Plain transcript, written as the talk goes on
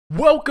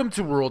Welcome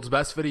to World's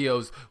Best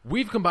Videos.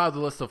 We've compiled a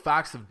list of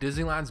facts of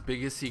Disneyland's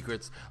biggest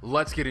secrets.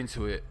 Let's get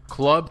into it.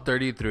 Club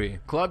 33.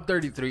 Club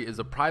 33 is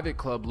a private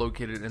club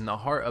located in the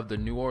heart of the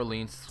New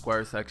Orleans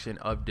Square section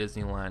of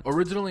Disneyland.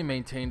 Originally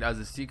maintained as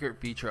a secret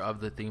feature of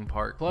the theme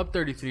park, Club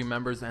 33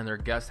 members and their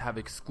guests have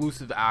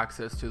exclusive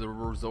access to the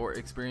resort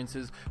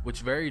experiences,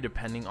 which vary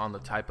depending on the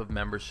type of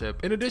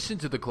membership. In addition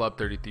to the Club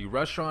 33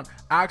 restaurant,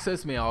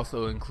 access may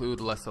also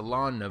include Le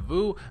Salon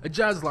Nauvoo, a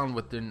jazz lounge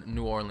within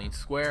New Orleans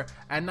Square,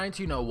 and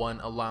 1901,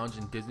 a lounge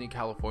in Disney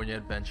California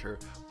Adventure,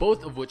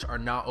 both of which are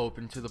now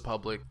open to the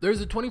public.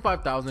 There's a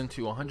 $25,000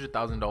 to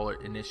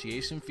 $100,000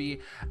 initiation fee,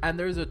 and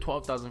there's a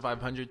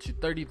 $12,500 to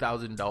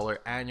 $30,000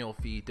 annual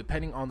fee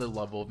depending on the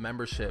level of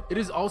membership. It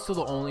is also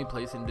the only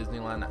place in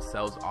Disneyland that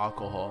sells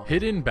alcohol.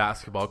 Hidden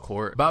basketball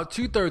court. About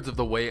 2/3 of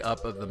the way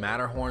up of the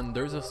Matterhorn,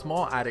 there's a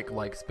small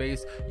attic-like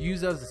space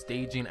used as a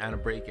staging and a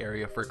break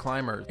area for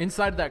climbers.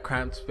 Inside that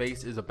cramped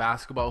space is a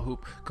basketball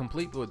hoop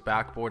complete with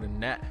backboard and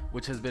net,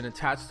 which has been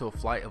attached to a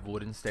flight of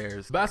wooden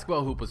stairs. The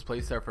basketball hoop was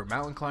placed there for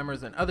mountain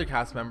climbers and other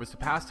cast members to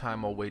pass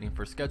time while waiting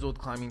for scheduled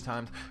climbing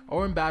times,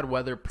 or when bad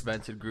weather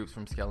prevented groups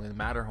from scaling the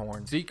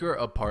Matterhorn.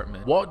 Secret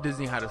apartment. Walt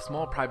Disney had a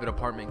small private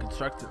apartment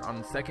constructed on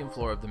the second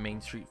floor of the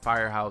Main Street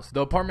Firehouse.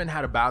 The apartment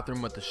had a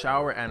bathroom with a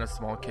shower and a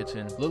small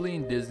kitchen.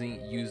 Lillian Disney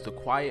used the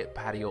quiet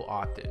patio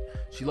often.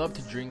 She loved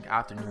to drink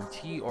afternoon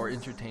tea or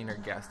entertain her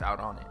guests out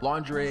on it.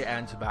 Lingerie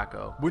and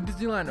tobacco. When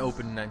Disneyland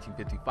opened in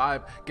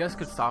 1955, guests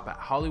could stop at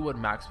Hollywood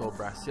Maxwell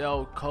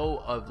Brassel Co.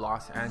 of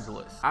Los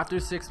Angeles. After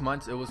 6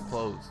 months, it was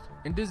closed.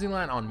 In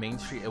Disneyland on Main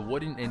Street, a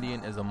wooden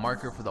Indian is a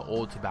marker for the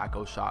old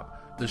tobacco shop.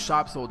 The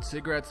shop sold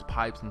cigarettes,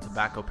 pipes, and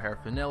tobacco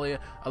paraphernalia,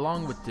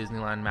 along with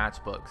Disneyland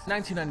matchbooks. In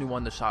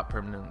 1991, the shop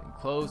permanently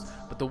closed,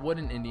 but the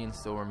wooden Indian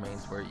still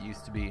remains where it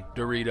used to be.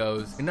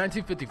 Doritos. In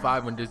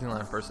 1955, when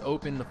Disneyland first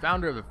opened, the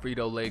founder of the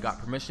Frito-Lay got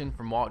permission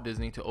from Walt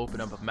Disney to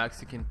open up a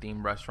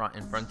Mexican-themed restaurant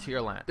in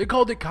Frontierland. They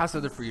called it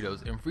Casa de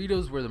Fritos, and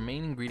Fritos were the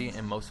main ingredient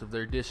in most of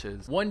their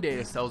dishes. One day,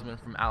 a salesman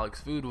from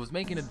Alex Food was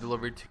making a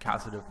delivery to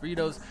Casa de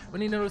Fritos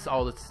when he noticed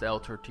all the stale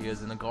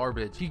tortillas in the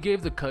garbage. He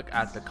gave the cook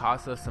at the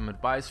casa some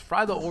advice: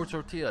 fry the old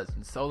tortillas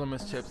and sell them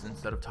as chips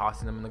instead of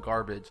tossing them in the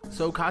garbage.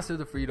 So Casa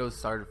de Fritos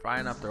started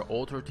frying up their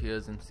old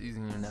tortillas and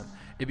seasoning them.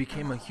 It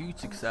became a huge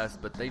success,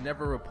 but they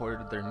never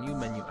reported their new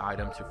menu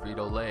item to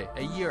Frito-Lay.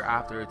 A year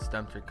after its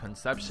attempted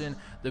conception,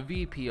 the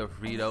VP of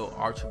Frito,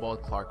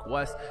 Archibald Clark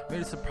West,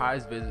 made a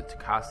surprise visit to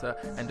Casa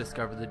and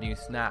discovered the new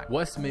snack.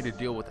 West made a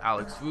deal with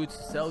Alex Foods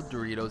to sell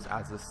Doritos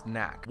as a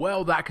snack.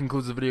 Well, that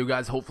concludes the video,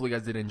 guys. Hopefully you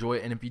guys did enjoy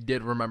it, and if you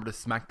did, remember to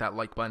smack that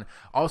like button.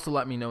 Also,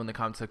 let me know in the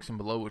comment section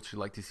below what you'd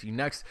like to see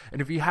next,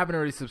 and if you haven't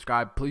already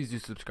subscribed, please do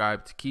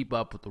subscribe to keep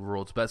up with the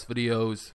world's best videos.